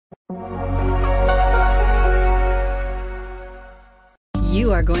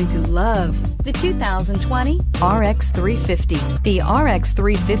You are going to love the 2020 RX 350. The RX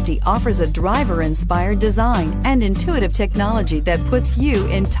 350 offers a driver-inspired design and intuitive technology that puts you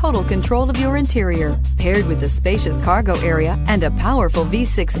in total control of your interior. Paired with a spacious cargo area and a powerful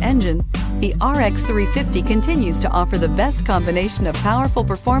V6 engine, the RX 350 continues to offer the best combination of powerful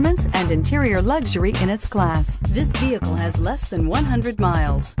performance and interior luxury in its class. This vehicle has less than 100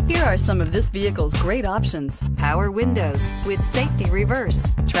 miles. Here are some of this vehicle's great options: power windows with safety reverse,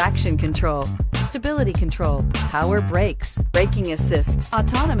 traction control, stability control, power brakes, braking assist,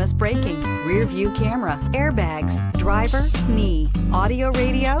 autonomous braking, rear view camera, airbags, driver, knee, audio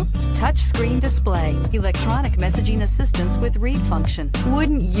radio, touchscreen display, electronic messaging assistance with read function.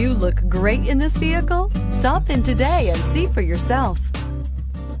 Wouldn't you look great in this vehicle? Stop in today and see for yourself.